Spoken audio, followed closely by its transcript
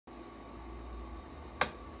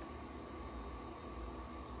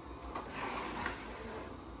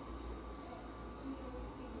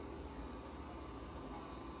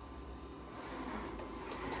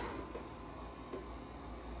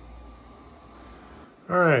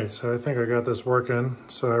All right, so I think I got this working.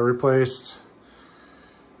 So I replaced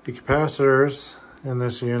the capacitors in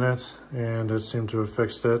this unit and it seemed to have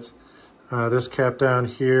fixed it. This cap down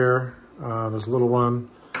here, this little one,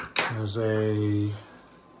 is a,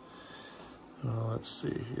 let's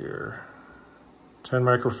see here, 10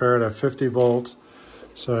 microfarad at 50 volt.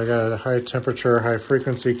 So I got a high temperature, high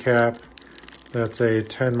frequency cap. That's a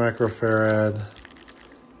 10 microfarad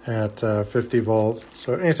at 50 volt.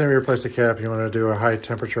 So anytime you replace a cap, you want to do a high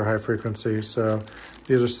temperature, high frequency. So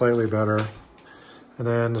these are slightly better. And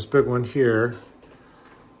then this big one here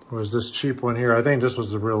was this cheap one here. I think this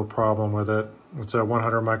was the real problem with it. It's a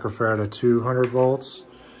 100 microfarad at 200 volts.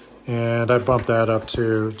 And I bumped that up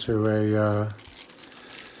to a,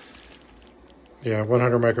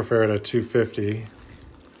 100 microfarad at 250.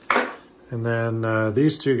 And then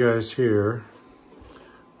these two guys here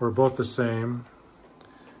were both the same.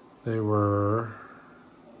 They were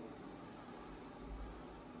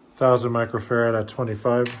 1000 microfarad at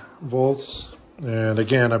 25 volts. And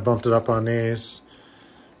again, I bumped it up on these.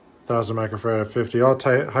 1000 microfarad at 50. All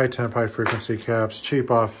high temp, high frequency caps,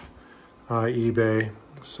 cheap off eBay.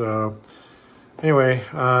 So anyway,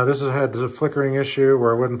 this has had the flickering issue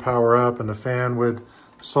where it wouldn't power up and the fan would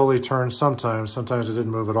slowly turn sometimes. Sometimes it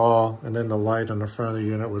didn't move at all. And then the light on the front of the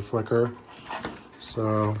unit would flicker.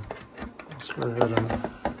 So let's go ahead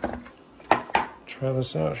and try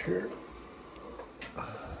this out here. Well,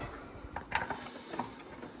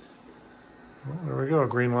 there we go,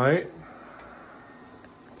 green light.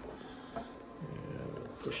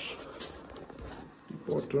 And push the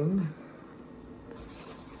button.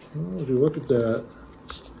 Oh, would you look at that?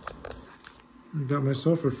 I got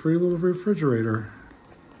myself a free little refrigerator.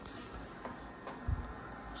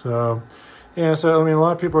 So, yeah, so I mean, a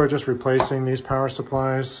lot of people are just replacing these power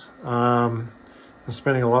supplies. And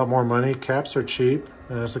spending a lot more money. Caps are cheap,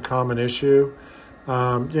 and it's a common issue.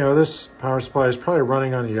 This power supply is probably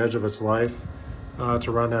running on the edge of its life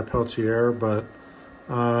to run that Peltier, but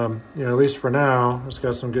at least for now, it's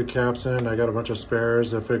got some good caps in. I got a bunch of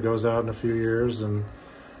spares if it goes out in a few years, and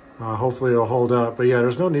hopefully it'll hold up. But yeah,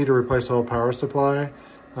 there's no need to replace the whole power supply.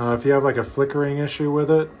 If you have like a flickering issue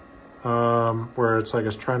with it, where it's like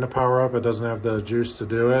it's trying to power up, it doesn't have the juice to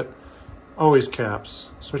do it, always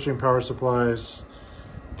caps. Switching power supplies,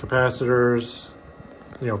 capacitors,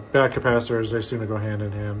 bad capacitors, they seem to go hand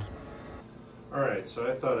in hand. All right, so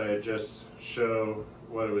I thought I'd just show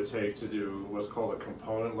what it would take to do what's called a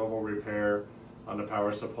component level repair on the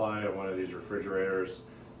power supply on one of these refrigerators.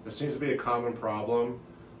 This seems to be a common problem.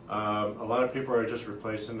 A lot of people are just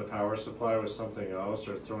replacing the power supply with something else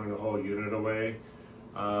or throwing the whole unit away.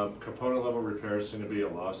 Component level repairs seem to be a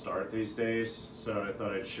lost art these days, so I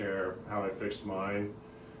thought I'd share how I fixed mine.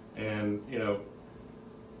 And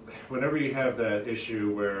whenever you have that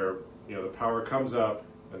issue where the power comes up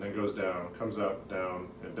and then goes down, comes up, down,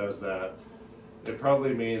 it does that, it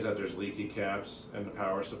probably means that there's leaky caps in the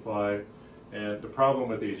power supply. And the problem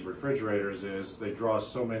with these refrigerators is they draw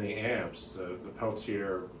so many amps. The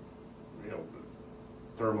Peltier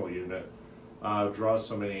thermal unit draws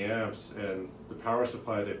so many amps, and the power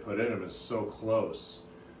supply they put in them is so close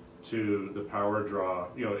to the power draw,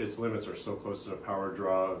 its limits are so close to the power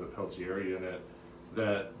draw of the Peltier unit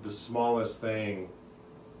that the smallest thing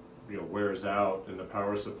wears out in the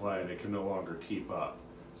power supply and it can no longer keep up.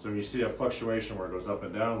 So when you see a fluctuation where it goes up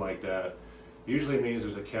and down like that, usually means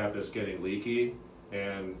there's a cap that's getting leaky,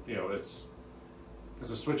 and it's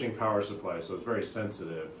a switching power supply, so it's very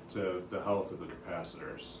sensitive to the health of the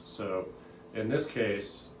capacitors. So in this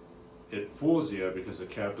case, it fools you because the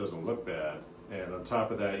cap doesn't look bad, and on top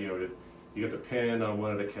of that, you get the pin on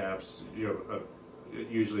one of the caps.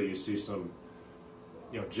 Usually you see some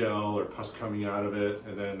gel or pus coming out of it,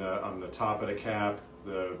 and then on the top of the cap,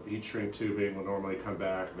 the heat shrink tubing will normally come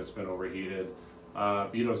back if it's been overheated.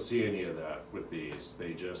 You don't see any of that with these.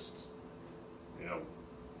 They just,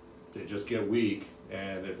 they just get weak,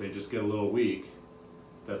 and if they just get a little weak,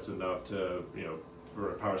 that's enough to,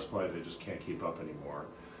 for a power supply they just can't keep up anymore.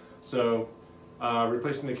 So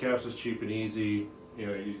replacing the caps is cheap and easy.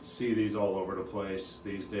 You see these all over the place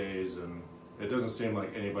these days, and it doesn't seem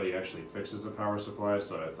like anybody actually fixes the power supply,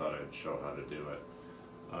 so I thought I'd show how to do it.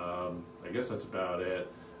 I guess that's about it.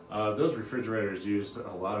 Those refrigerators use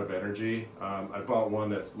a lot of energy. I bought one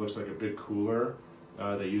that looks like a big cooler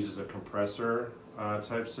that uses a compressor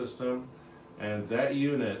type system, and that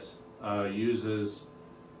unit uses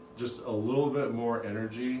just a little bit more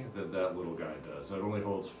energy than that little guy does. It only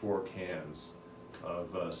holds 4 cans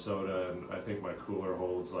of soda, and I think my cooler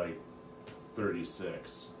holds like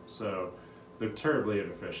 36. So they're terribly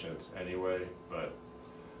inefficient anyway, but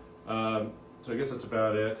so I guess that's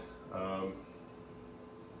about it.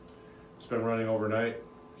 been running overnight.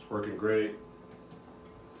 It's working great.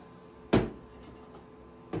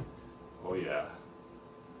 Oh yeah.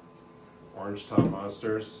 Orange top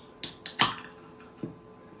monsters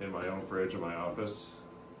in my own fridge in my office.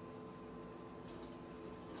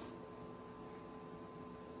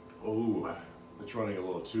 Oh, it's running a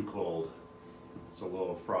little too cold. It's a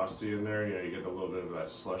little frosty in there. You know, you get a little bit of that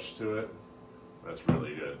slush to it. That's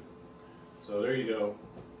really good. So there you go.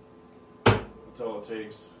 That's all it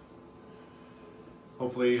takes.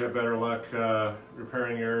 Hopefully you have better luck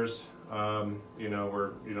repairing yours. You know,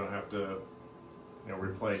 where you don't have to, you know,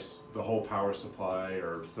 replace the whole power supply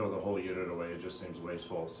or throw the whole unit away. It just seems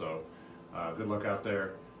wasteful. So good luck out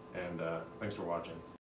there, and thanks for watching.